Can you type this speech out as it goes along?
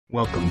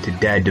Welcome to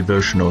Dad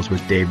Devotionals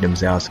with Dave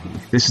Domzowski.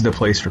 This is the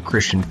place for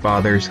Christian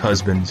fathers,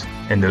 husbands,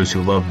 and those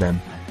who love them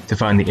to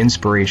find the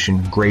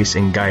inspiration, grace,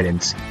 and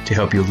guidance to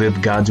help you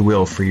live God's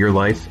will for your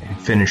life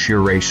and finish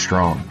your race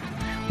strong.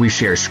 We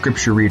share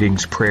scripture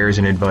readings, prayers,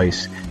 and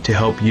advice to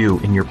help you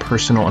in your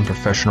personal and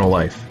professional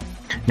life.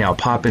 Now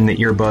pop in the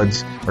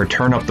earbuds or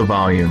turn up the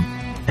volume,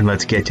 and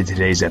let's get to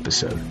today's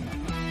episode.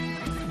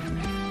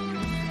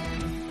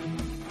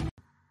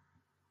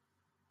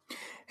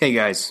 Hey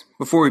guys,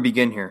 before we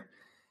begin here,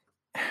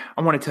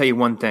 I want to tell you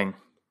one thing.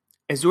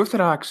 As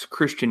Orthodox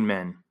Christian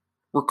men,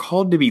 we're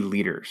called to be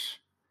leaders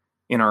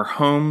in our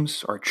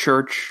homes, our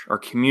church, our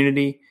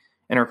community,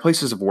 and our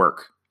places of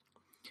work.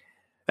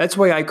 That's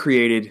why I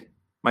created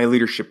my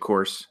leadership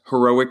course,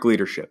 Heroic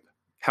Leadership: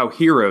 How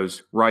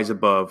Heroes Rise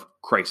Above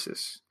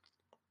Crisis.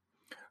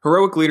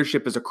 Heroic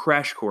Leadership is a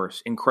crash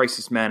course in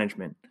crisis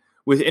management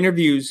with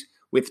interviews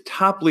with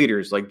top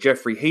leaders like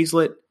Jeffrey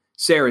Hazlett,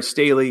 Sarah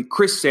Staley,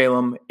 Chris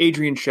Salem,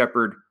 Adrian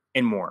Shepard,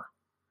 and more.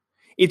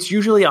 It's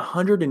usually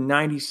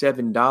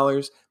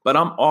 $197, but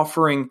I'm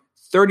offering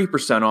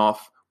 30%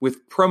 off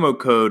with promo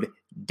code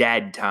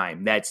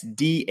DADTIME. That's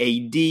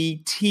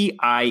DADTIME.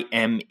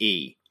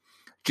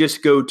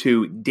 Just go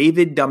to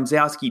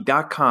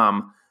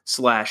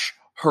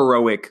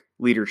daviddomzowski.com/heroic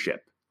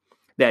leadership.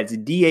 That's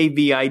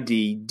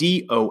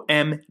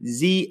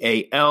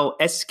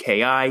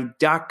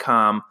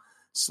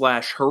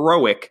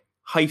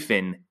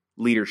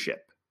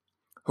DAVIDDOMZALSKI.com/heroic-leadership.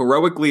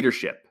 Heroic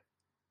Leadership.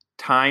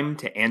 Time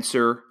to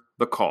answer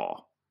the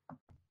call.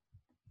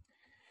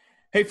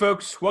 Hey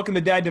folks, welcome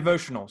to Dad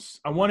Devotionals.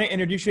 I want to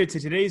introduce you to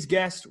today's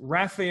guest,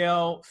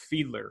 Raphael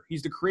Fiedler.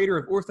 He's the creator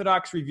of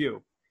Orthodox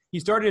Review. He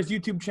started his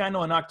YouTube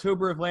channel in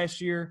October of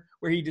last year,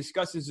 where he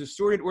discusses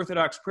assorted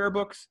Orthodox prayer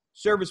books,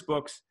 service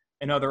books,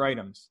 and other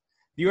items.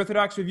 The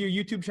Orthodox Review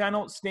YouTube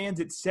channel stands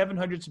at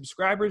 700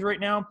 subscribers right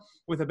now,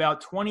 with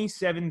about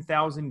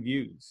 27,000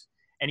 views.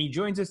 And he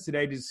joins us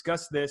today to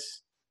discuss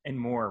this and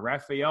more.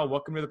 Raphael,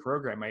 welcome to the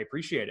program. I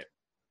appreciate it.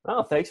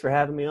 Oh, thanks for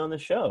having me on the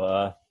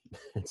show.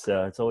 It's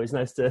always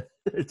nice to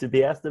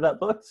be asked about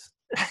books.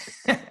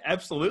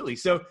 Absolutely.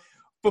 So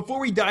before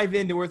we dive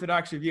into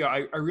Orthodox Review,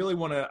 I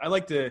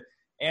like to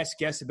ask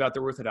guests about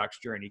their Orthodox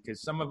journey,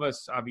 because some of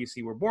us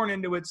obviously were born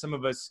into it. Some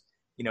of us,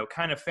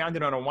 kind of found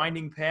it on a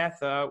winding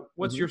path.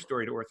 What's your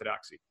story to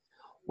Orthodoxy?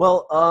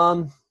 Well,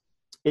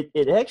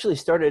 it actually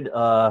started,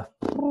 I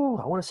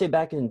want to say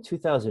back in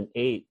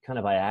 2008, kind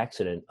of by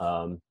accident,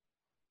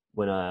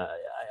 when I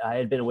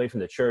had been away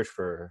from the church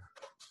for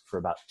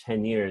about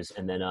 10 years.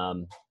 And then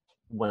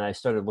when I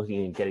started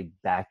looking and getting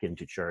back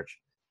into church,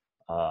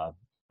 I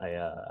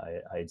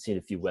had seen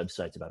a few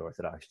websites about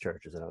Orthodox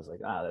churches, and I was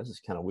like, this is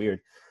kind of weird.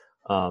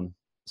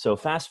 So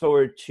fast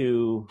forward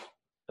to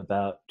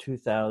about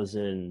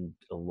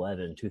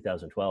 2011,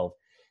 2012,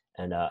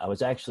 and I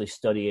was actually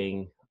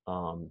studying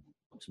some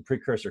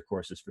precursor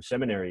courses for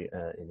seminary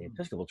in the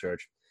Episcopal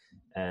Church.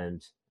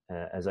 And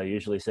as I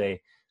usually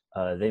say,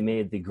 they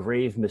made the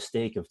grave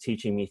mistake of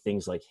teaching me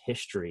things like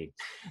history,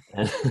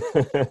 and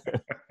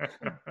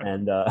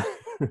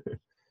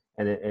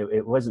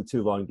it wasn't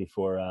too long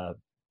before I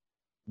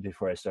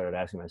started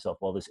asking myself,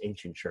 well, this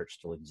ancient church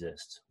still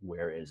exists.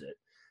 Where is it?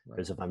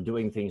 Because if I'm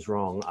doing things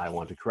wrong, I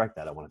want to correct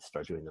that. I want to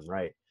start doing them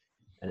right.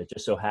 And it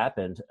just so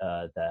happened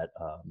that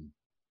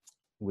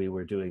we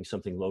were doing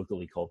something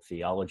locally called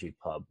Theology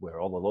Pub, where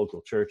all the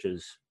local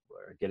churches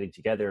were getting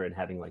together and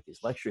having like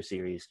these lecture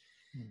series.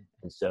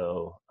 And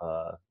so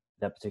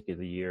that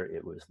particular year,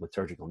 it was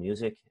liturgical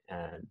music,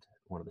 and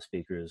one of the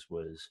speakers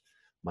was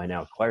my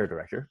now choir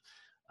director,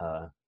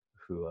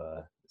 who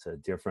is a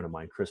dear friend of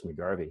mine, Chris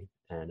McGarvey,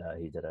 and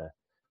he did a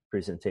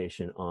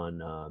presentation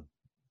on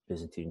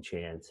Byzantine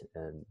chant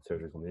and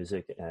liturgical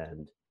music.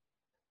 And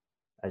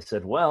I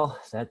said, well,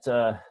 that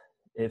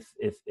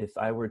if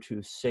I were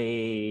to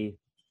say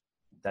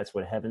that's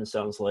what heaven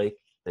sounds like,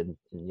 then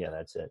yeah,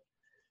 that's it.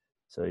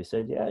 So he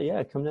said,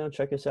 yeah, come down and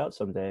check us out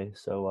someday.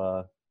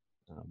 So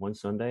one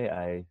Sunday,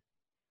 I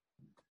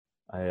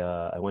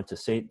went to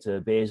St.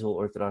 Basil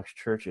Orthodox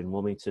Church in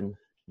Wilmington,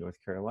 North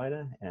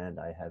Carolina, and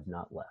I have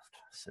not left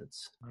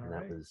since. All and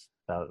right. That was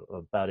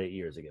about 8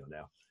 years ago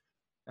now.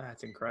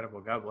 That's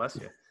incredible. God bless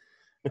you.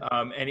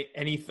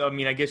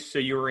 I guess so.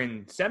 You were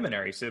in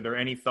seminary. So, are there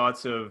any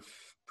thoughts of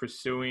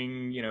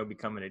pursuing,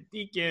 becoming a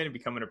deacon,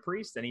 becoming a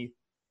priest?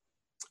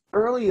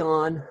 Early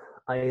on,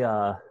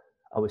 I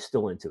was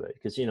still into it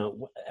because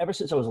ever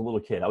since I was a little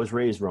kid, I was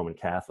raised Roman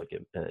Catholic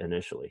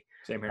initially.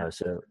 Same here.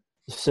 So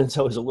since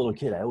I was a little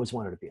kid, I always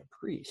wanted to be a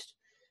priest,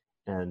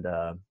 and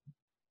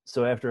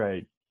so after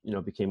I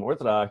became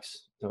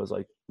Orthodox, I was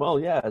like, well,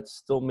 yeah, it's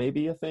still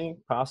maybe a thing,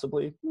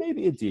 possibly,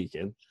 maybe a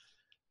deacon.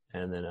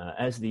 And then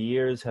as the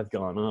years have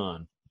gone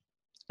on,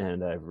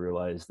 and I've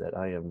realized that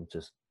I am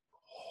just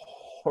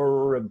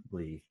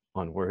horribly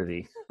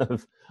unworthy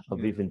of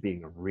even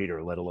being a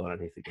reader, let alone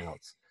anything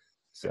else.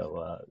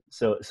 So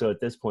at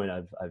this point,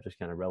 I've just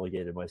kind of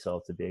relegated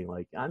myself to being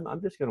like,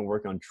 I'm just going to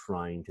work on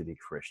trying to be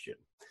Christian,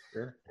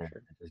 and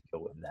just go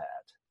with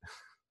that.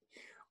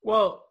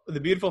 Well, the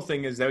beautiful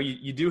thing is, though,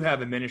 you do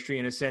have a ministry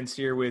in a sense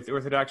here with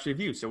Orthodox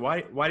Review. So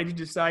why did you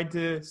decide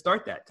to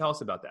start that? Tell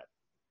us about that.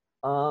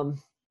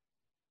 Um,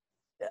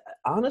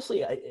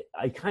 Honestly,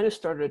 I kind of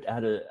started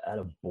out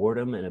of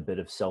boredom and a bit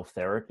of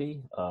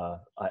self-therapy.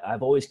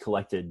 I've always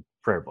collected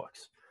prayer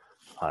books.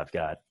 I've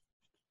got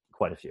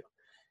quite a few.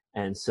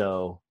 And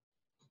so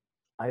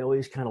I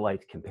always kind of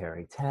liked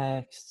comparing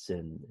texts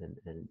and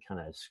kind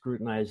of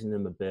scrutinizing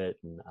them a bit.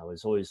 And I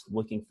was always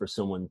looking for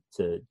someone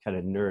to kind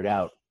of nerd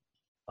out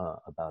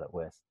about it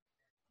with.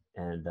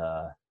 And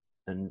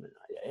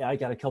I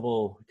got a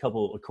couple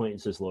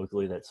acquaintances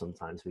locally that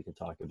sometimes we can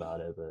talk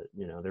about it, but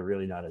they're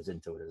really not as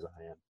into it as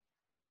I am.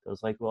 So I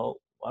was like,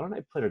 well, why don't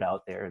I put it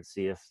out there and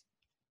see if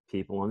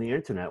people on the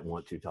internet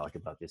want to talk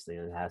about this thing?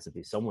 And it has to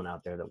be someone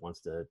out there that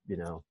wants to,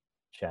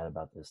 chat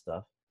about this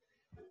stuff.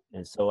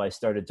 And so I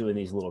started doing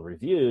these little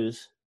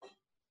reviews,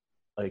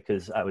 like,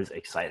 because I was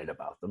excited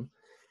about them,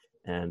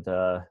 and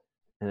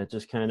it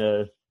just kind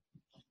of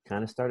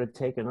started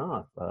taking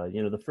off.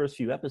 The first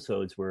few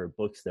episodes were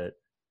books that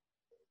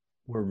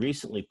were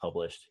recently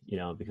published,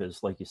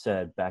 because like you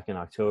said, back in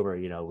October,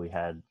 we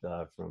had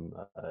from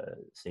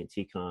St.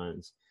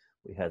 Tikhon's,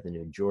 we had the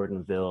new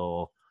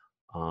Jordanville,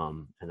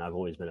 and I've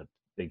always been a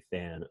big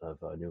fan of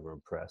New Room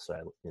Press. So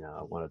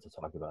I wanted to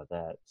talk about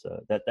that.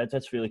 So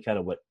that's really kind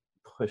of what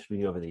pushed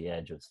me over the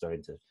edge of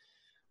starting to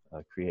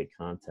create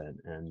content.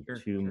 And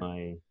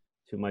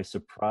to my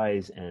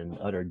surprise and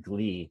utter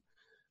glee,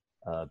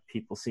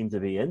 people seem to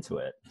be into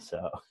it.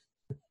 So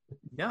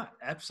yeah,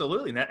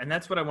 absolutely. And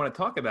that's what I want to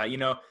talk about.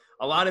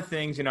 A lot of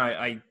things,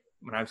 I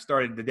when I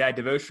started the Dad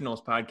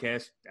Devotionals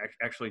podcast,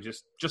 actually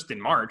just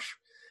in March,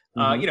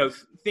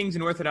 things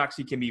in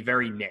Orthodoxy can be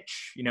very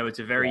niche. It's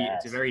a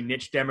very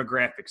niche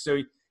demographic.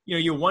 So,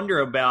 you wonder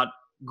about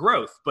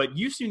growth, but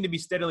you seem to be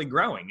steadily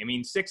growing. I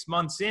mean, 6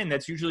 months in,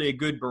 that's usually a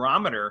good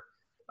barometer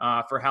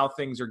for how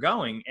things are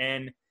going.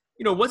 And,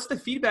 what's the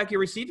feedback you're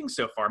receiving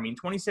so far? I mean,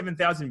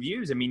 27,000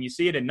 views. I mean, you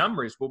see it in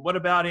numbers, but what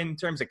about in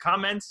terms of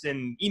comments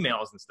and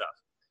emails and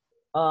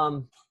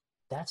stuff?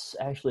 That's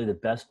actually the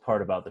best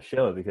part about the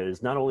show,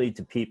 because not only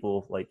do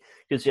people I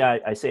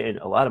say in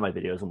a lot of my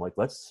videos, I'm like,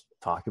 let's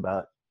talk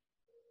about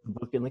the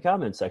book in the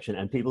comments section,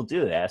 and people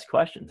do. They ask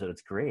questions, and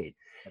it's great.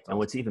 That's awesome. And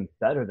what's even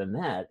better than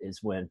that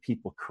is when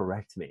people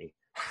correct me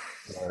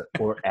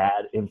or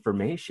add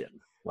information,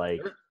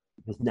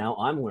 because now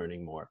I'm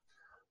learning more.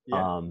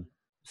 Yeah.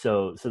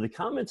 So the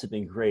comments have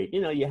been great.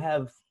 You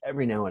have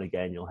every now and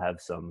again, you'll have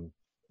some,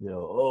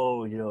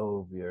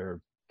 you're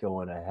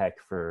going to heck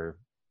for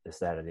this,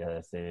 that, or the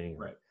other thing.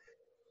 Right.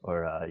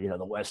 Or,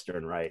 the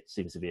Western right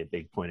seems to be a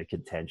big point of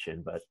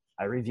contention, but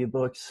I review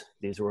books.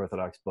 These are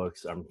Orthodox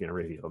books. I'm going to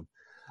review them.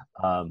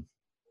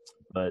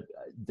 But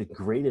the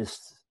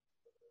greatest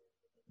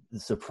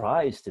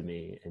surprise to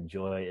me and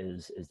joy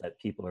is that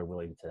people are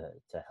willing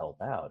to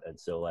help out. And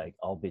so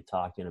I'll be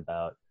talking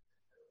about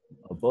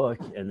a book,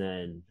 and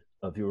then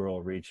a viewer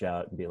will reach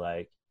out and be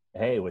like,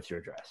 hey, what's your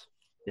address?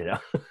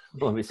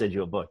 Let me send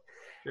you a book.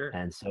 Sure.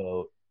 And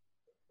so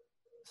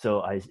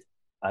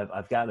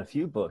I've gotten a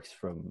few books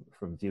from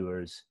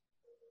viewers,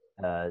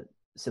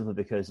 simply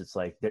because it's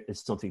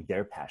something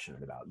they're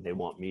passionate about, and they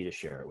want me to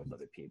share it with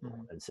other people.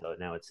 Mm-hmm. And so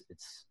now it's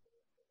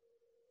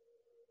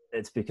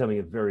becoming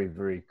a very,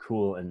 very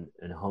cool and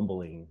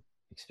humbling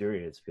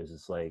experience, because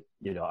it's I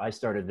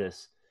started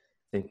this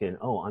thinking,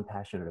 oh, I'm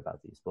passionate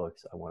about these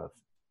books. I want to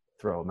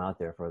throw them out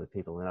there for other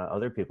people. And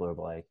other people are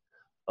like,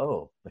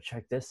 oh, but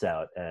check this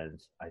out. And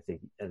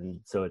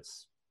so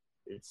it's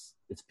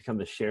become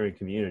the sharing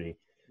community.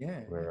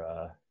 Yeah. Where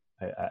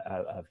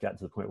I've gotten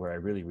to the point where I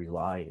really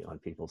rely on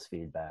people's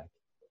feedback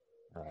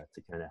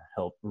to kind of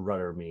help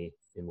rudder me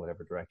in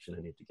whatever direction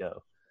I need to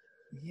go.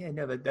 Yeah,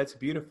 no, that's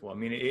beautiful. I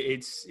mean,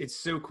 it's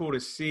so cool to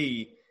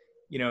see.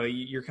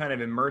 You're kind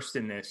of immersed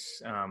in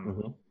this,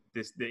 and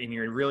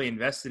you're really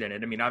invested in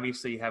it. I mean,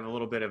 obviously, you have a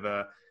little bit of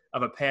a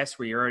past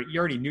where you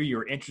already knew you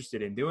were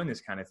interested in doing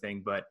this kind of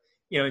thing, but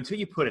until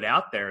you put it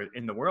out there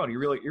in the world, you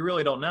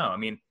really don't know. I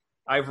mean,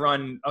 I've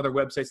run other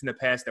websites in the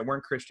past that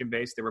weren't Christian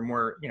based, that were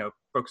more,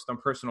 focused on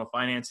personal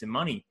finance and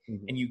money,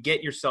 and you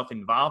get yourself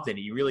involved in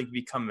it. You really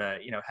become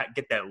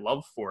get that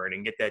love for it,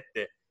 and get that,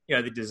 the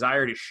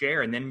desire to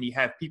share. And then you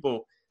have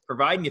people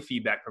providing you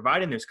feedback,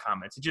 providing those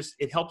comments.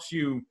 It helps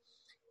you,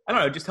 I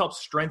don't know, it just helps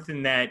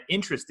strengthen that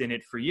interest in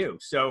it for you.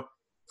 So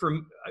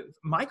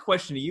my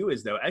question to you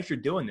is, though, as you're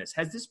doing this,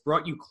 has this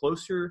brought you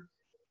closer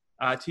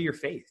to your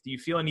faith? Do you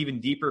feel an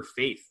even deeper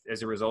faith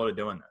as a result of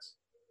doing this?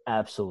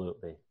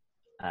 Absolutely.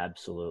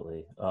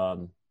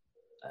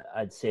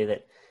 I'd say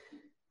that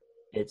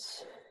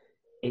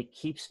it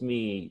keeps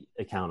me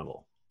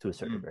accountable to a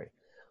certain degree.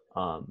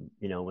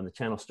 When the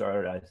channel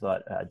started, I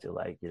thought I'd do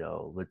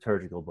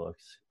liturgical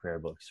books, prayer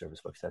books, service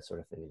books, that sort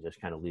of thing, and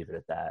just kind of leave it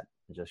at that,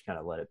 and just kind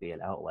of let it be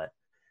an outlet.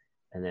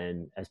 And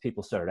then as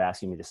people started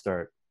asking me to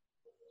start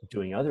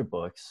doing other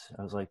books,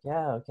 I was like,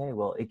 yeah, okay,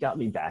 well, it got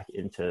me back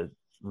into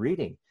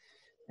reading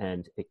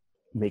and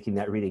making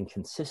that reading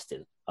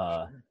consistent.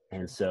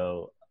 And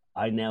so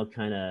I now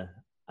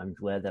I'm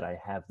glad that I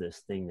have this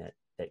thing that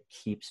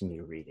keeps me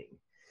reading.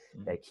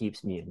 that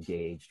keeps me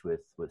engaged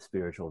with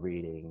spiritual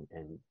reading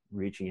and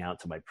reaching out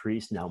to my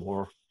priest now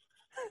more.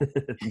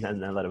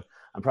 now that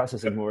I'm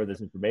processing more of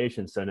this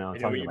information, so now I'm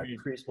talking to my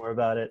priest more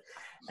about it,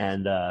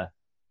 and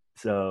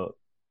so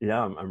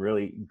yeah, I'm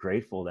really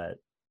grateful that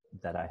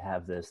I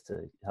have this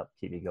to help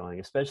keep me going,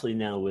 especially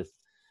now with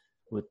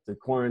the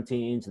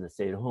quarantines and the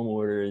stay-at-home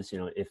orders.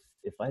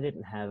 If I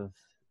didn't have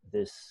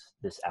this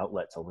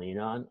outlet to lean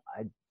on,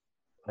 I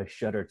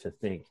shudder to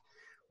think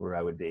where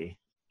I would be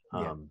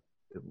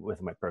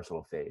with my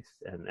personal faith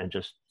and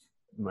just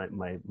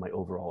my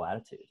overall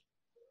attitude.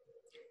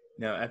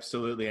 No,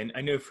 absolutely. And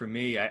I know for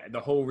me, the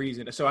whole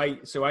reason, so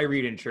I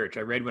read in church.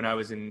 I read when I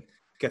was in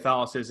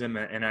Catholicism,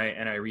 and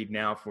I read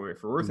now for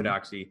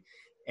Orthodoxy.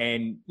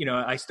 And,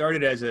 I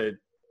started as a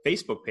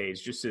Facebook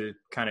page just to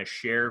kind of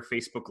share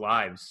Facebook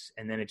lives.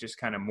 And then it just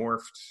kind of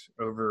morphed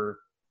over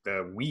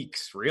the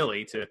weeks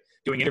really to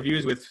doing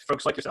interviews with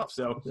folks like yourself.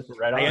 So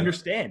I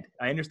understand.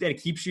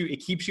 It keeps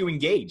you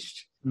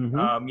engaged,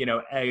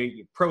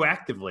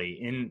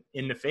 proactively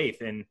in the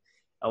faith. And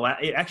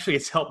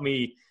it's helped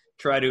me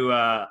try to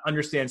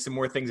understand some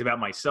more things about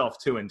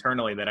myself too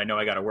internally that I know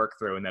I got to work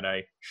through and that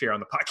I share on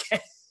the podcast.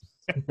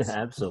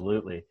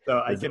 Absolutely.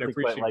 So I can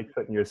appreciate quite like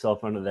putting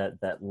yourself under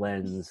that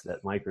lens,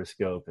 that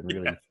microscope,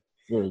 and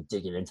really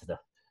digging into the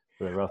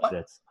rough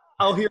bits.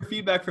 I'll hear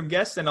feedback from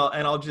guests, and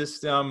I'll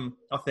just I'll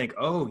think,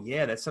 oh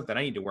yeah, that's something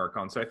I need to work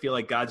on. So I feel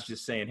like God's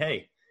just saying,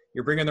 hey,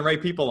 you're bringing the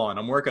right people on.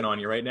 I'm working on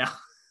you right now.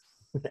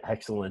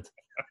 Excellent.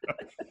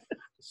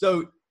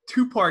 So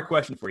 2-part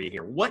question for you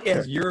here. What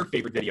has your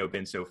favorite video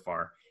been so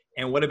far?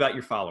 And what about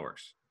your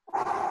followers?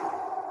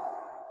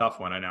 Tough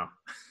one, I know.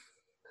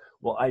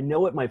 Well, I know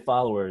what my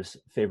followers'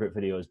 favorite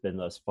video has been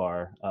thus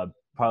far,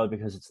 probably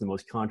because it's the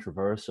most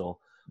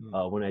controversial.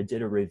 When I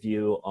did a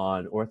review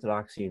on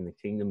Orthodoxy in the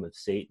Kingdom of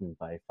Satan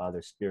by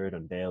Father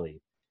Spiridon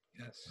Bailey,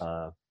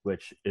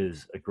 which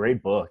is a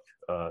great book,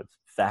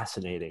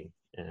 fascinating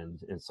and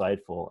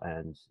insightful,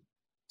 and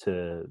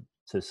to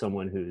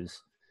someone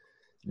who's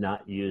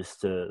not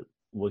used to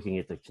looking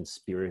at the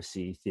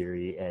conspiracy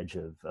theory edge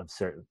of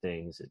certain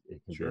things, it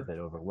can be a bit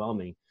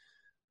overwhelming.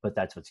 But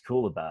that's what's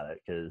cool about it,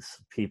 because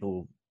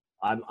people,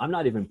 I'm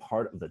not even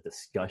part of the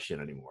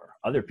discussion anymore.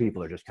 Other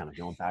people are just kind of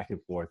going back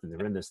and forth, and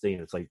they're in this thing,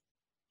 and it's like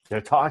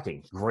they're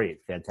talking.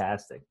 Great,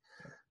 fantastic.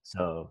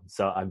 So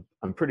I'm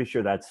pretty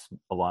sure that's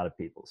a lot of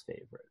people's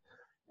favorite.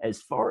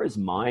 As far as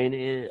mine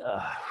is,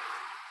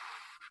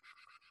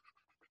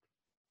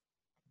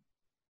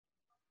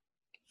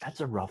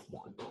 that's a rough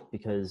one,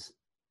 because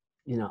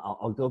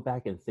I'll go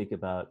back and think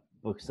about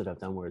books that I've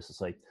done where it's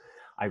just like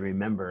I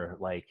remember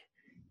like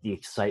the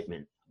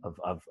excitement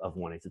of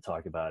wanting to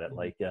talk about it,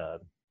 like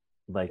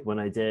when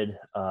I did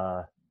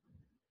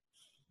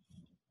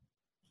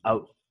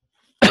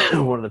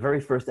one of the very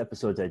first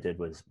episodes I did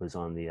was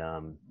on the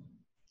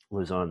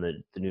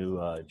new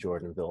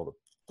Jordanville,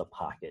 the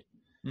Pocket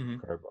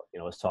prayer book.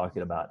 I was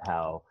talking about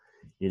how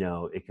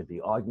it could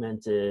be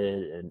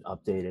augmented and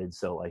updated,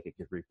 so like it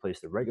could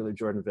replace the regular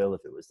Jordanville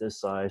if it was this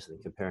size,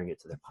 and comparing it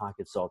to their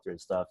Pocket Psalter and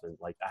stuff. And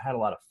like I had a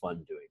lot of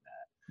fun doing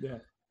that. Yeah.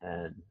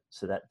 And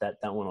so that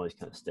one always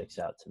kind of sticks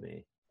out to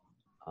me.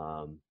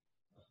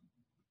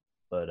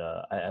 But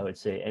I would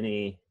say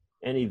any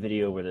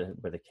video where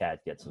the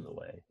cat gets in the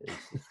way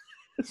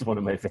is one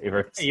of my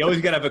favorites. Hey, you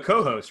always got to have a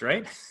co-host,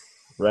 right?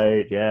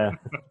 Right. Yeah.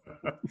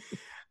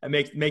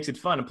 It makes it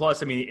fun. And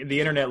plus, I mean, the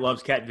internet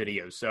loves cat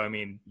videos. So, I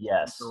mean,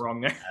 yes, you're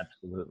wrong there.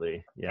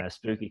 Absolutely. Yeah.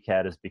 Spooky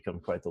Cat has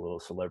become quite the little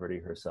celebrity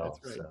herself.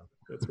 That's right. So.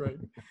 That's right.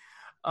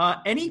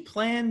 Any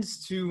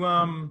plans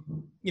to,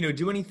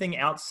 do anything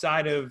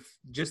outside of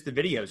just the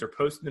videos or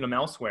posting them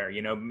elsewhere?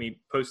 Me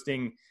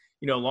posting,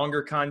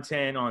 longer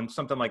content on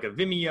something like a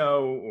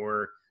Vimeo,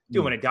 or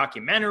doing a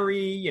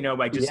documentary.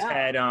 I just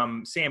had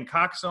Sam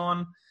Cox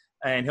on,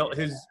 and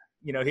his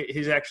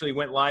actually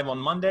went live on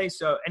Monday.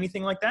 So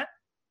anything like that?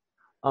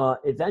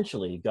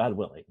 Eventually, God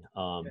willing.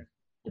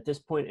 At this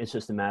point, it's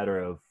just a matter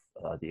of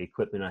the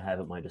equipment I have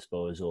at my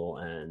disposal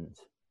and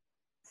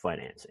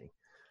financing.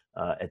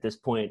 At this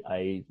point,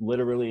 I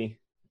literally,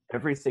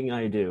 everything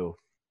I do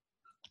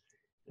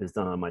is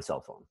done on my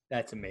cell phone.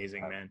 That's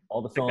amazing, man.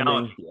 All the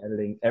filming, the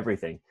editing,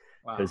 everything.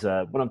 Wow. Because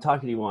what I'm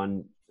talking to you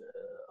on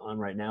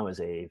right now is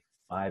a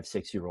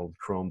 5-6-year-old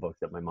Chromebook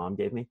that my mom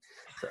gave me.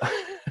 So,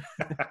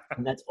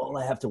 and that's all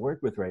I have to work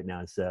with right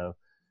now. So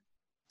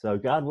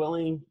God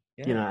willing,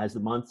 as the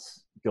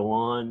months go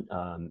on,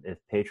 if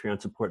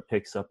Patreon support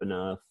picks up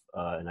enough,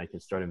 and I can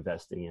start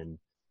investing in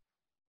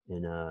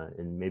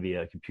maybe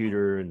a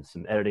computer and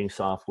some editing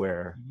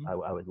software,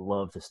 I would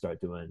love to start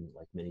doing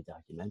like mini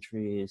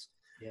documentaries.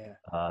 Yeah.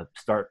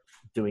 Start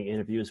doing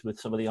interviews with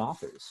some of the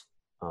authors.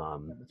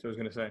 That's what I was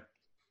going to say.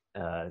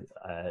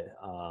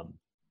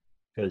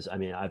 Because I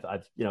mean,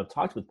 I've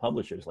talked with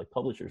publishers. Like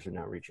publishers are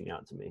now reaching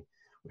out to me,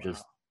 which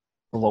is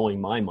blowing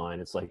my mind.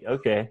 It's like,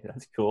 okay,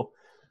 that's cool.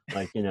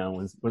 Like,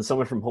 when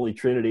someone from Holy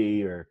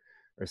Trinity or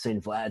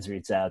St. Vlad's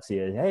reaches out to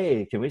you,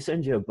 hey, can we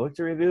send you a book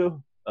to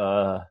review?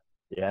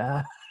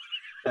 Yeah.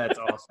 That's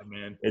awesome,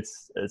 man.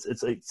 It's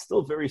like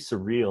still very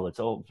surreal. It's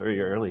all very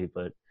early,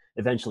 but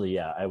eventually,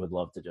 yeah, I would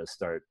love to just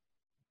start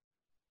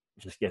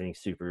just getting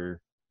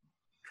super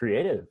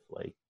creative,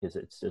 like, because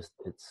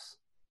it's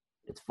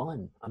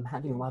fun. I'm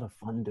having a lot of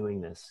fun doing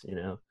this,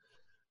 And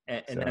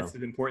that's So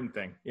the important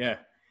thing. Yeah.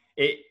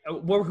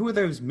 Who are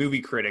those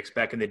movie critics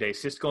back in the day?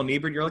 Siskel and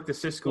Ebert. You're like the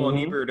Siskel and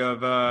Ebert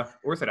of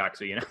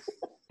orthodoxy,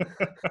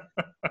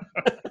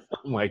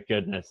 oh my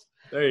goodness,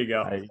 There you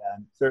go.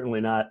 I'm certainly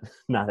not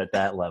at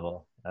that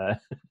level.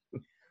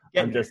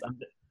 Getting there.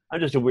 I'm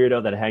just a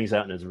weirdo that hangs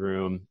out in his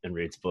room and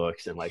reads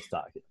books and likes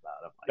talking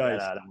about them. Like,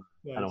 Nice.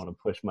 I don't want to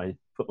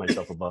put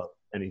myself above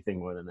anything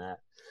more than that.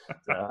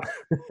 So.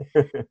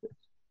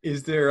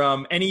 Is there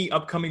any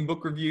upcoming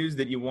book reviews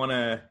that you want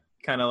to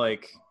kind of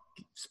like,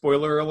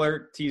 spoiler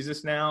alert, tease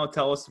us now,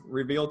 tell us,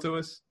 reveal to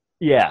us?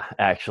 Yeah,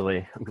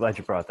 actually, I'm glad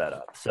you brought that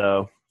up.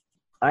 So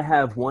I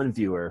have one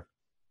viewer,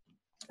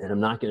 and I'm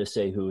not going to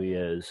say who he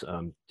is.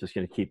 I'm just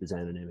going to keep his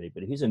anonymity,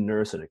 but he's a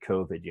nurse in a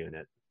COVID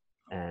unit,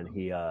 and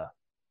he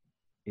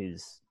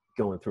is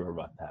going through a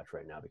rough patch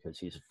right now because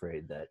he's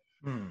afraid that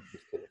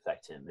this could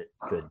affect him. It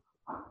could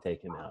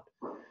take him out.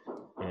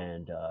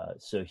 And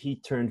so he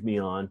turned me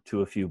on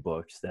to a few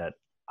books that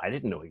I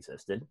didn't know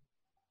existed.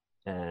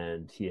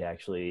 And he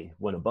actually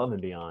went above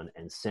and beyond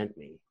and sent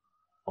me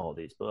all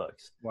these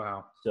books.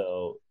 Wow.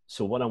 So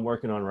what I'm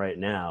working on right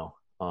now,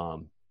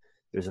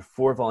 there's a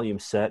 4-volume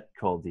set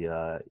called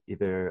the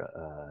Iber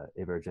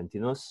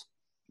Gentinos,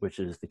 which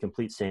is the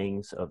complete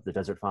sayings of the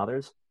Desert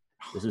Fathers.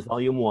 This is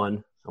volume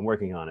 1. I'm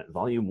working on it.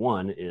 Volume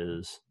 1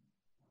 is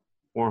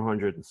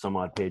 400 and some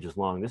odd pages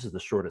long. This is the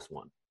shortest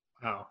one.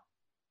 Wow.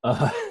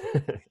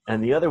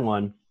 And the other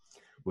one,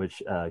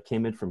 which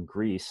came in from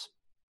Greece,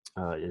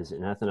 is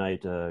an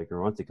Athonite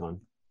Geronticon,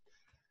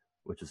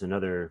 which is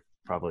another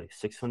probably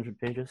 600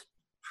 pages.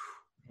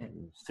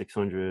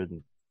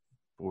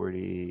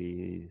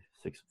 640,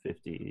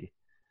 650,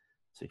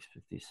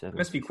 657.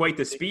 Must be quite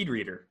the speed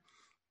reader.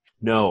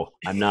 No,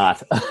 I'm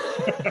not.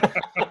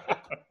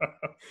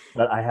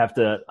 But I have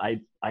to,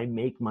 I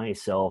make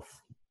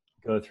myself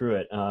go through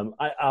it.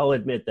 I'll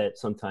admit that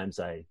sometimes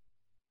I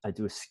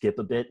do skip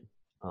a bit,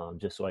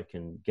 just so I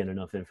can get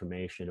enough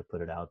information to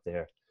put it out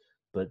there.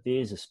 But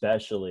these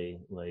especially,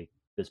 like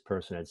this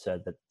person had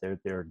said, that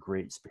they're a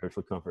great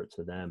spiritual comfort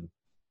to them.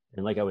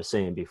 And like I was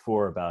saying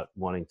before about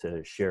wanting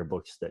to share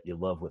books that you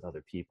love with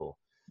other people,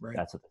 Right.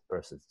 That's what this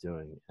person's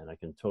doing, and I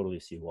can totally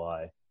see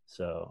why.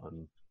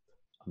 So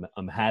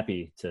I'm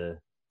happy to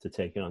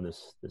take on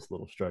this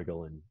little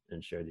struggle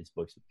and share these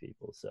books with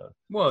people. So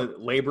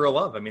labor of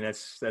love. I mean,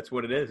 that's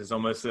what it is. It's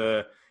almost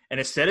an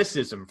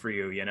asceticism for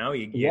you. And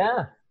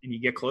you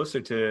get closer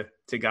to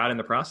God in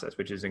the process,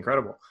 which is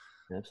incredible.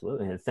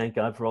 Absolutely. And thank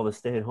God for all the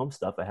stay-at-home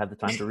stuff. I have the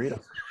time to read them.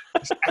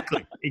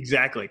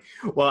 Exactly.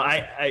 Well,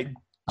 I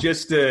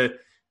just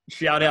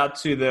shout out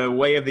to the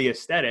Way of the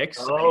Aesthetics.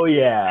 Oh,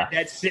 yeah.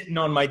 That's sitting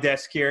on my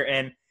desk here.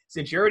 And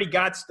since you already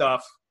got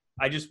stuff,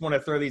 I just want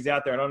to throw these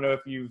out there. I don't know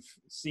if you've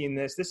seen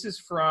this. This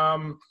is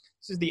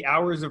the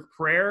Hours of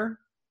Prayer,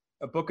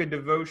 a book of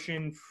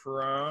devotion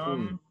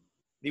from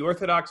the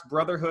Orthodox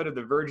Brotherhood of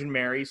the Virgin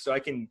Mary. So I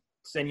can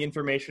send you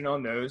information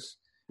on those.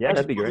 Yeah,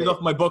 that'd be great.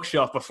 Off my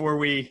bookshelf before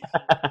we.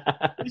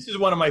 This is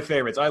one of my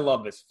favorites. I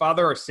love this.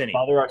 Father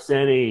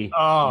Arseni.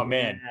 Oh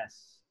man.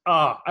 Yes.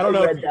 Oh, I don't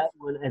know. I read that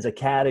one as a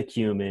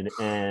catechumen,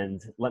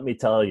 and let me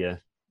tell you,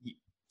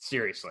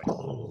 seriously,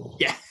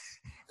 yeah,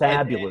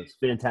 fabulous,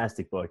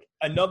 fantastic book.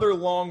 Another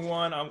long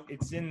one.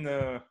 It's in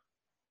the.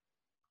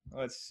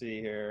 Let's see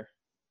here.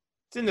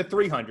 It's in the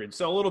 300,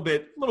 so a little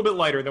bit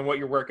lighter than what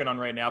you're working on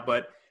right now.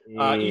 But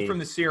Ephraim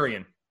the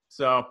Syrian.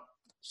 So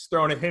just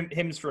throwing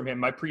hymns from him.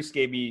 My priest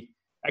gave me.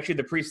 Actually,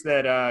 the priest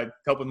that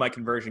helped with my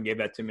conversion gave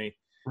that to me.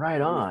 Right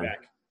on.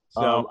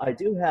 So I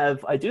do have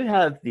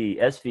the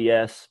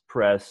SVS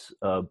Press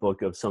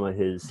book of some of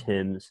his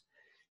hymns,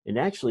 and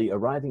actually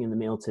arriving in the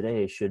mail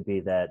today should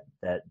be that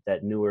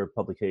newer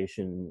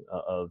publication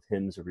of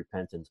Hymns of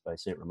Repentance by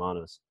Saint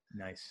Romanos.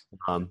 Nice.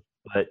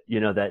 But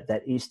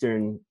that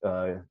Eastern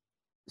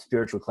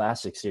spiritual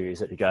classic series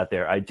that you got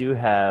there, I do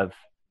have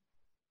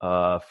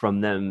from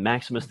them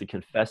Maximus the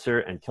Confessor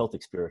and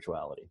Celtic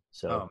Spirituality.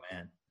 So, oh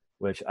man.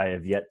 Which I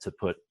have yet to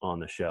put on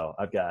the show.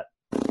 I've got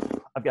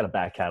a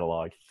back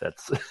catalog.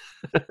 That's. Do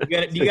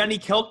you got any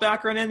Celt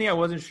background in there? I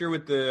wasn't sure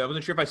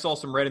if I saw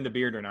some red in the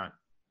beard or not.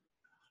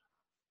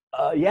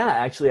 Yeah,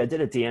 actually, I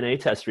did a DNA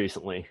test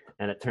recently,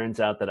 and it turns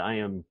out that I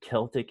am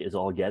Celtic as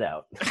all get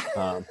out.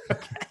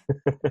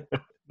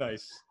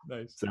 Nice.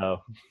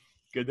 So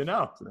good to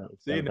know.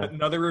 See,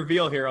 another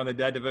reveal here on the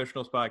Dad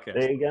Devotionals podcast.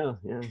 There you go.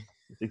 Yeah,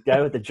 the guy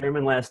with the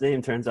German last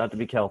name turns out to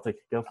be Celtic.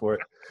 Go for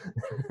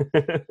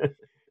it.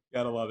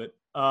 Gotta love it.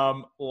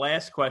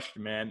 Last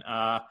question, man.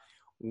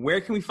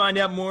 Where can we find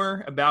out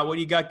more about what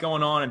you got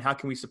going on, and how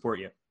can we support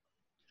you?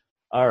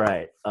 All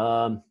right.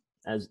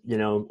 As you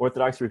know,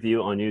 Orthodox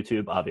Review on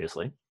YouTube,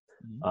 obviously.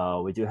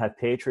 Mm-hmm. We do have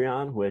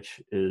Patreon,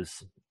 which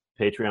is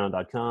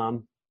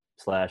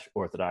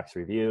patreon.com/Orthodox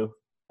Review.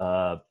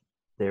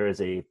 There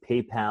is a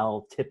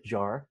PayPal tip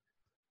jar.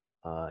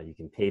 You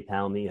can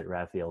PayPal me at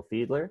Raphael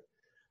Fiedler.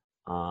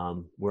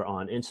 We're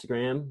on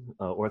Instagram,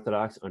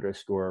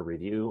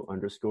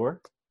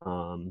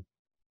 Orthodox_review_.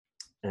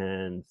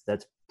 And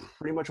that's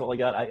pretty much all I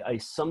got. I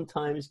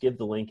sometimes give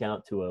the link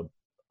out to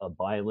a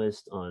buy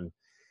list on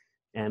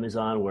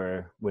Amazon,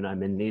 where when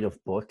I'm in need of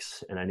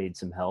books and I need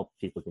some help,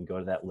 people can go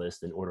to that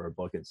list and order a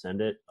book and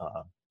send it.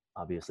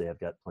 Obviously, I've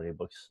got plenty of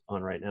books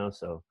on right now,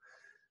 so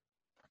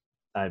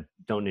I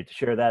don't need to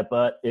share that.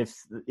 But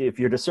if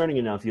you're discerning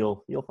enough,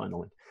 you'll find the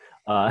link.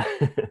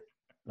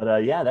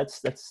 But yeah,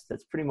 that's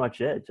pretty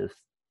much it. Just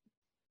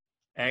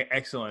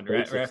excellent,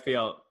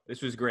 Raphael.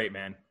 This was great,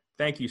 man.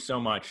 Thank you so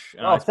much.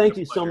 Thank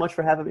you so much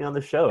for having me on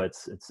the show.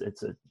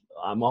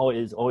 I'm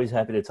always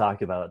happy to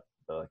talk about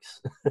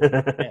books.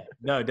 Yeah,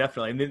 no,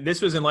 definitely. And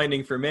this was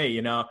enlightening for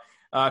me,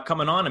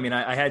 coming on. I mean,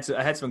 I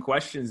had some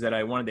questions that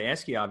I wanted to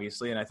ask you,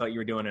 obviously, and I thought you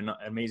were doing an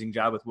amazing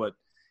job with what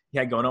you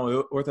had going on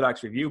with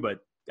Orthodox Review, but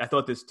I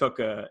thought this took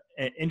an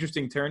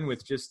interesting turn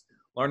with just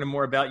learning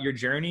more about your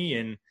journey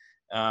and,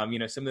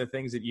 some of the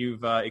things that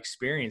you've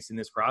experienced in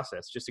this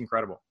process. Just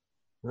incredible.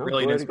 Well,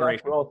 really an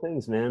inspiration. For all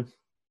things, man.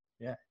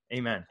 Yeah.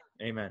 Amen.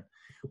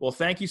 Well,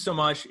 thank you so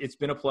much. It's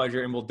been a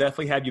pleasure, and we'll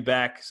definitely have you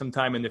back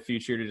sometime in the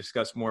future to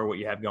discuss more what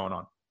you have going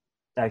on.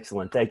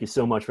 Excellent. Thank you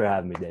so much for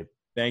having me, Dave.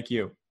 Thank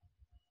you.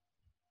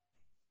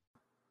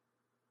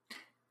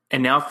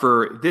 And now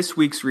for this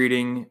week's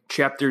reading,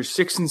 chapters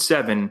 6 and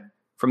 7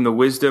 from the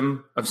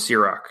Wisdom of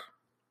Sirach.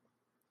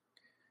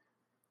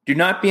 Do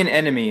not be an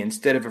enemy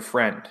instead of a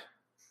friend,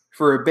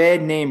 for a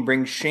bad name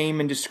brings shame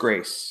and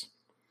disgrace,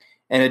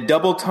 and a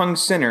double-tongued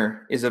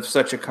sinner is of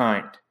such a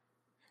kind.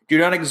 Do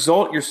not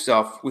exalt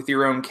yourself with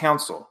your own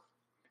counsel,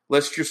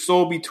 lest your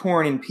soul be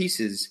torn in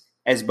pieces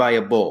as by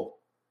a bull.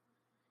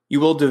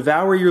 You will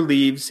devour your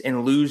leaves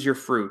and lose your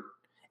fruit,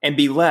 and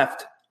be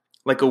left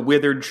like a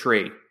withered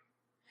tree.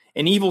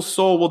 An evil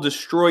soul will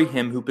destroy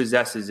him who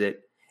possesses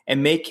it,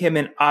 and make him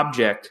an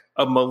object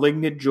of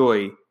malignant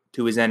joy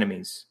to his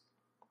enemies.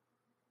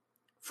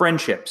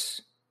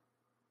 Friendships.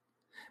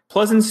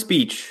 Pleasant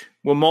speech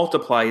will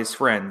multiply his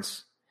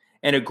friends,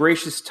 and a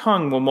gracious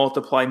tongue will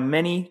multiply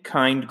many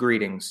kind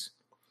greetings.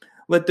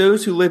 Let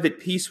those who live at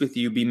peace with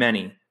you be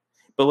many,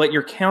 but let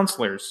your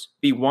counselors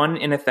be 1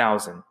 in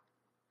 1,000.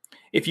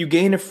 If you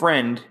gain a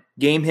friend,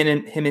 gain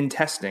him in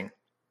testing,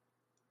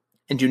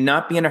 and do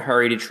not be in a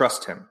hurry to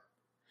trust him.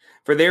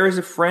 For there is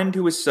a friend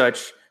who is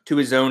such to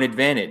his own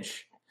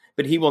advantage,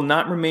 but he will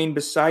not remain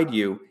beside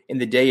you in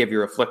the day of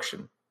your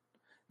affliction.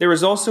 There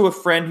is also a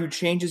friend who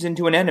changes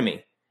into an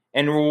enemy,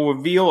 and will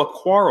reveal a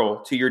quarrel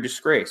to your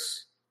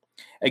disgrace.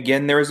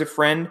 Again, there is a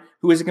friend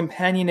who is a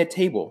companion at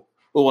table,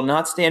 but will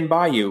not stand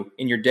by you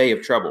in your day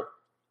of trouble.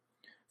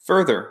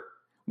 Further,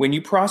 when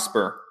you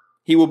prosper,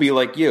 he will be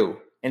like you,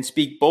 and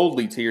speak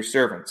boldly to your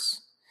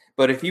servants.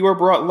 But if you are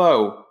brought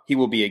low, he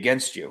will be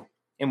against you,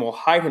 and will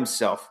hide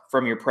himself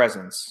from your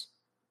presence.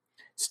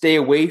 Stay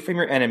away from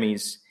your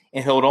enemies,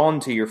 and hold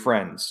on to your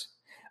friends.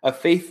 A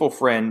faithful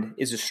friend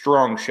is a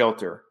strong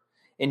shelter,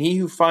 and he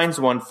who finds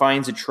one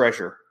finds a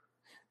treasure.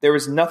 There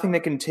is nothing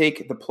that can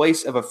take the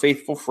place of a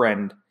faithful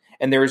friend,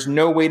 and there is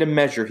no way to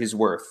measure his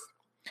worth.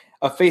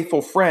 A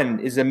faithful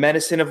friend is the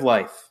medicine of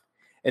life,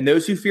 and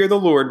those who fear the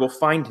Lord will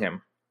find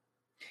him.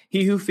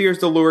 He who fears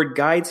the Lord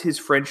guides his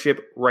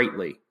friendship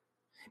rightly,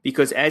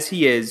 because as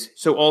he is,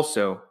 so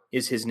also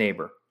is his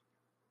neighbor.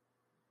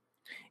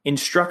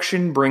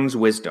 Instruction brings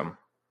wisdom.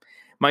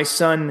 My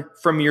son,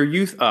 from your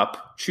youth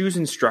up, choose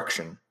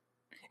instruction,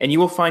 and you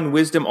will find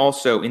wisdom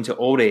also into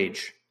old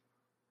age.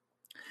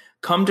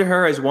 Come to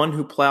her as one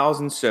who plows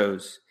and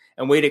sows,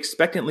 and wait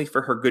expectantly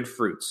for her good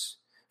fruits.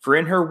 For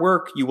in her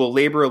work you will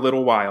labor a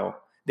little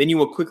while, then you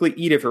will quickly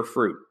eat of her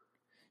fruit.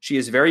 She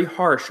is very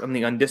harsh on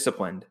the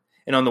undisciplined,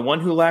 and on the one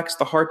who lacks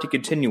the heart to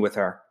continue with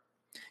her.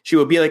 She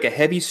will be like a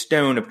heavy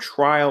stone of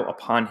trial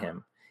upon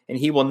him, and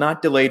he will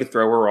not delay to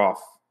throw her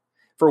off.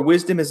 For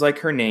wisdom is like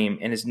her name,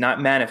 and is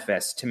not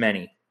manifest to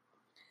many.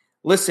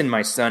 Listen,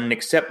 my son, and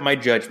accept my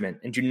judgment,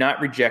 and do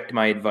not reject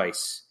my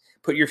advice.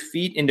 Put your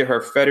feet into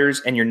her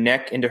fetters and your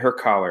neck into her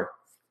collar.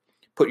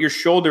 Put your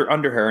shoulder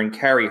under her and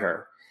carry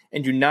her,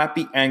 and do not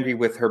be angry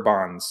with her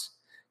bonds.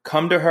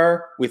 Come to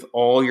her with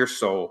all your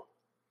soul,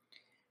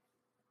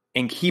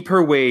 and keep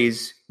her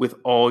ways with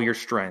all your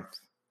strength.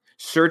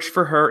 Search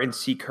for her and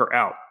seek her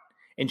out,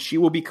 and she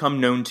will become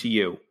known to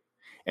you.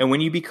 And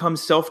when you become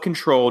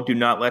self-controlled, do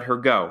not let her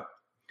go.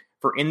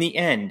 For in the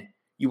end,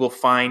 you will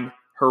find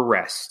her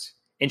rest,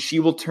 and she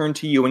will turn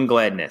to you in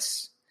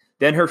gladness.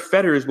 Then her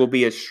fetters will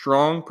be a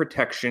strong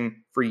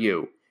protection for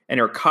you, and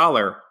her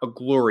collar a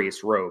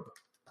glorious robe.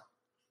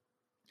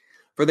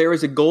 For there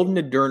is a golden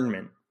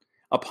adornment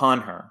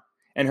upon her,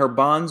 and her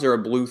bonds are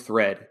a blue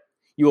thread.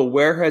 You will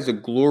wear her as a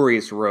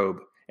glorious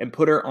robe, and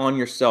put her on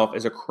yourself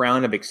as a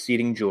crown of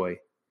exceeding joy.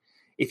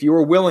 If you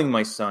are willing,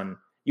 my son,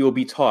 you will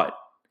be taught,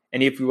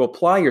 and if you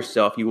apply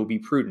yourself, you will be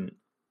prudent.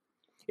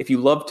 If you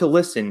love to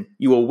listen,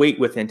 you will wait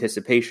with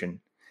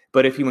anticipation,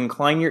 but if you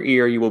incline your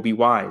ear, you will be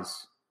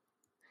wise.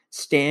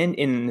 Stand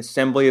in an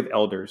assembly of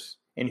elders,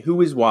 and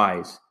who is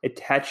wise,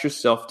 attach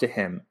yourself to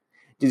him.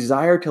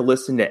 Desire to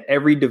listen to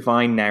every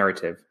divine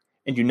narrative,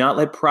 and do not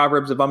let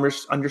proverbs of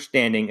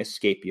understanding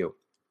escape you.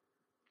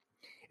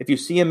 If you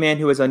see a man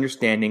who has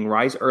understanding,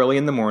 rise early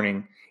in the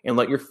morning, and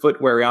let your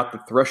foot wear out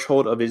the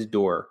threshold of his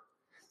door.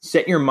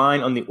 Set your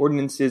mind on the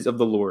ordinances of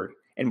the Lord,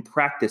 and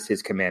practice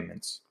his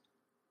commandments.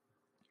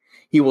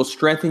 He will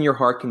strengthen your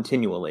heart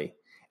continually,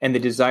 and the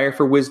desire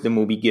for wisdom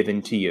will be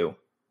given to you.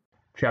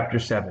 Chapter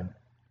 7.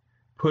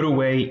 Put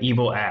away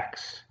evil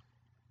acts.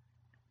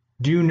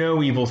 Do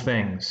no evil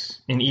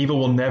things, and evil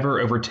will never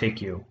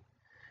overtake you.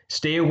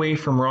 Stay away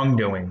from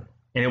wrongdoing,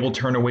 and it will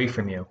turn away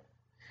from you.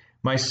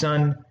 My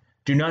son,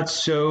 do not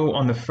sow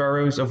on the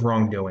furrows of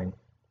wrongdoing,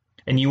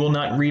 and you will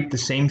not reap the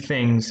same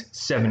things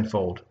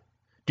sevenfold.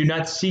 Do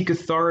not seek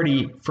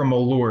authority from a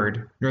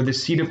lord, nor the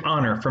seat of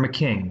honor from a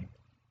king.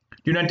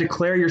 Do not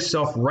declare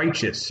yourself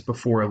righteous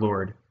before a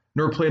lord,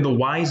 nor play the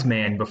wise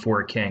man before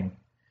a king.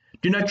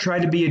 Do not try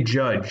to be a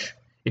judge,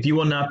 if you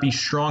will not be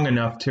strong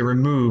enough to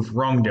remove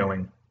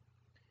wrongdoing.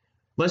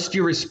 Lest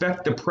you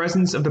respect the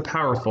presence of the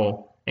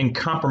powerful and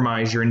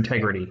compromise your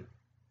integrity.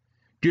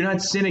 Do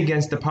not sin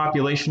against the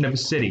population of a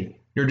city,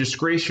 nor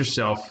disgrace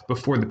yourself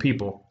before the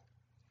people.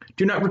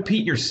 Do not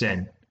repeat your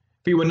sin,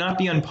 for you will not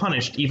be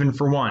unpunished even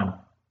for one.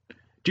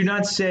 Do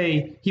not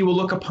say, he will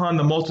look upon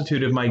the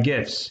multitude of my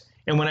gifts,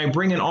 and when I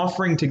bring an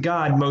offering to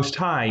God Most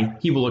High,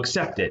 he will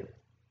accept it.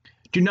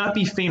 Do not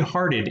be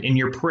faint-hearted in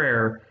your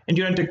prayer, and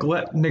do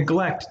not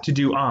neglect to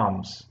do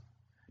alms.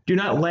 Do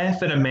not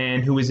laugh at a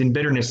man who is in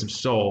bitterness of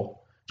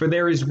soul, for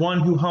there is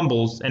one who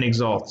humbles and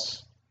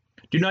exalts.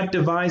 Do not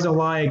devise a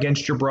lie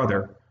against your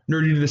brother,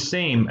 nor do the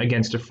same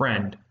against a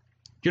friend.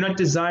 Do not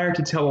desire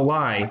to tell a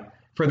lie,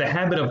 for the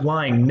habit of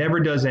lying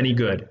never does any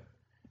good.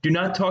 Do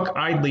not talk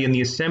idly in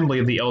the assembly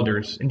of the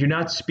elders, and do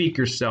not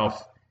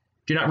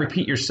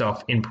repeat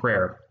yourself in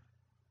prayer.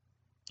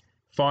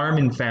 Farm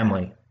and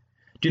family.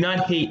 Do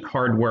not hate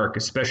hard work,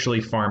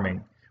 especially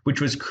farming, which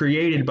was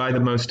created by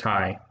the Most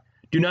High.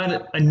 Do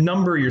not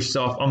unnumber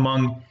yourself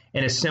among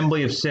an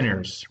assembly of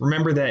sinners.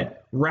 Remember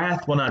that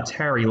wrath will not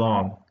tarry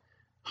long.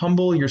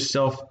 Humble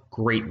yourself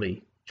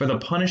greatly, for the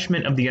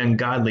punishment of the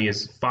ungodly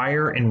is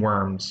fire and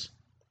worms.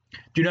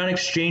 Do not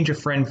exchange a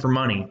friend for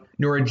money,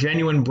 nor a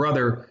genuine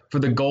brother for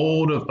the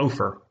gold of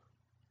Ophir.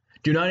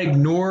 Do not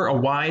ignore a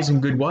wise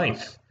and good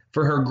wife,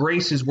 for her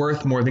grace is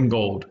worth more than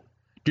gold.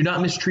 Do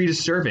not mistreat a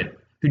servant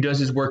who does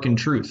his work in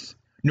truth,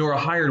 nor a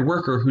hired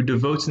worker who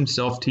devotes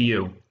himself to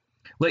you.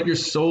 Let your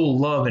soul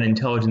love an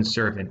intelligent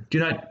servant. Do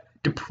not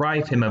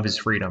deprive him of his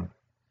freedom.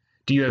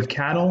 Do you have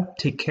cattle?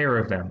 Take care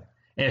of them.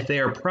 And if they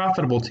are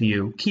profitable to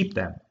you, keep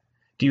them.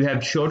 Do you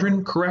have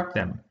children? Correct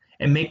them,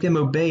 and make them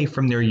obey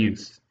from their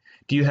youth.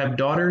 Do you have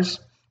daughters?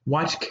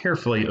 Watch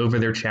carefully over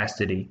their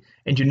chastity,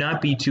 and do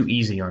not be too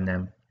easy on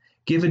them.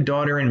 Give a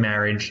daughter in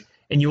marriage,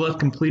 and you will have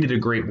completed a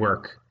great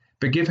work.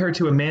 But give her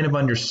to a man of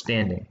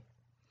understanding.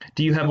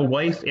 Do you have a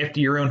wife after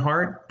your own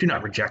heart? Do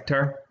not reject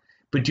her,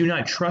 but do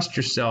not trust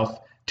yourself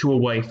to a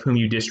wife whom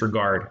you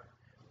disregard.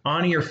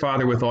 Honor your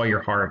father with all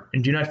your heart,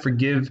 and do not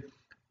forget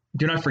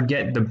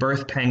the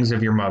birth pangs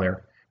of your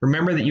mother.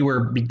 Remember that you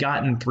were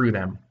begotten through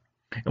them.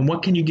 And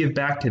what can you give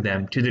back to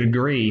them to the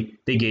degree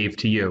they gave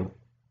to you?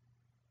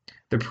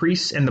 The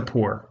priests and the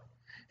poor.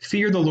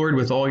 Fear the Lord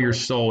with all your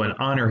soul and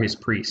honor his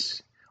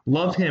priests.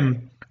 Love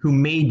him who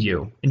made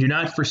you, and do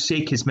not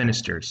forsake his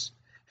ministers.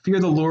 Fear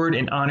the Lord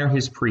and honor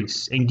his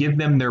priests, and give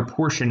them their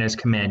portion as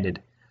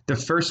commanded. The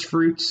first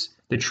fruits,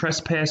 the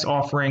trespass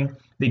offering,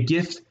 the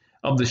gift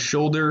of the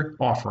shoulder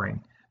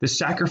offering, the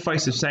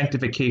sacrifice of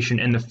sanctification,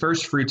 and the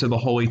first fruits of the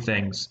holy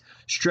things.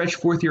 Stretch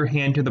forth your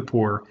hand to the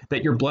poor,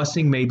 that your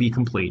blessing may be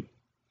complete.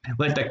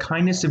 Let the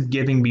kindness of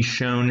giving be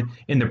shown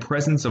in the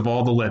presence of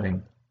all the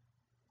living.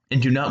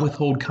 And do not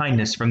withhold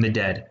kindness from the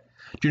dead.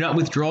 Do not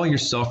withdraw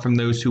yourself from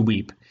those who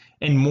weep,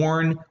 and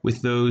mourn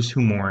with those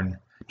who mourn.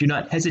 Do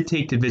not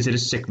hesitate to visit a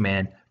sick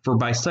man, for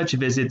by such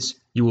visits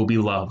you will be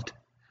loved.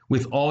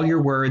 With all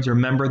your words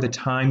remember the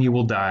time you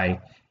will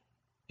die,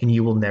 and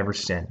you will never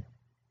sin.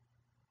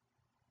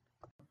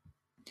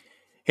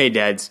 Hey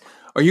dads,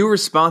 are you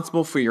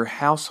responsible for your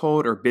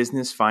household or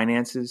business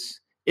finances?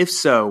 If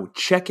so,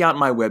 check out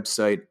my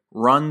website,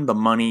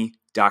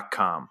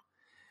 runthemoney.com.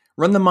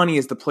 Run the Money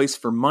is the place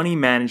for money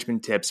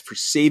management tips for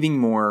saving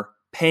more,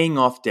 paying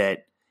off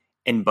debt,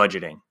 and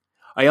budgeting.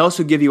 I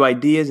also give you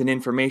ideas and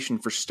information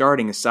for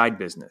starting a side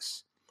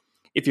business.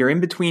 If you're in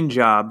between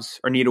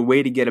jobs or need a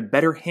way to get a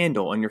better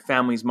handle on your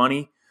family's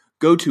money,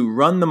 go to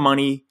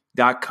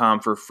runthemoney.com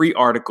for free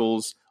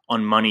articles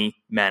on money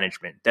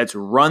management. That's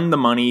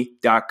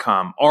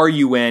runthemoney.com.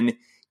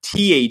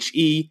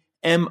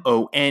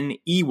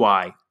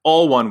 RUNTHEMONEY,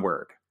 all one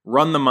word.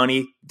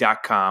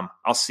 Runthemoney.com.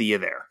 I'll see you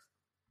there.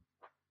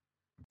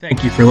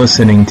 Thank you for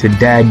listening to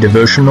Dad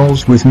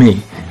Devotionals with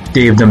me,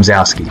 Dave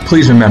Domzowski.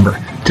 Please remember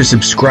to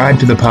subscribe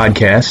to the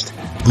podcast,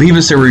 leave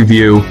us a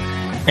review,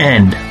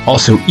 and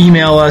also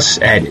email us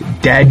at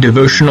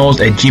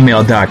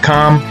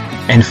daddevotionals@gmail.com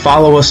and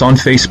follow us on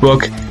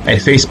Facebook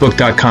at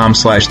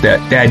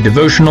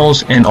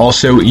facebook.com/daddevotionals and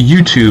also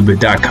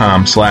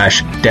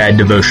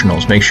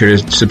youtube.com/daddevotionals. Make sure to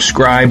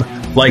subscribe,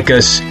 like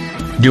us,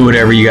 do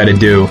whatever you got to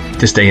do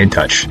to stay in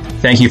touch.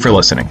 Thank you for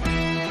listening.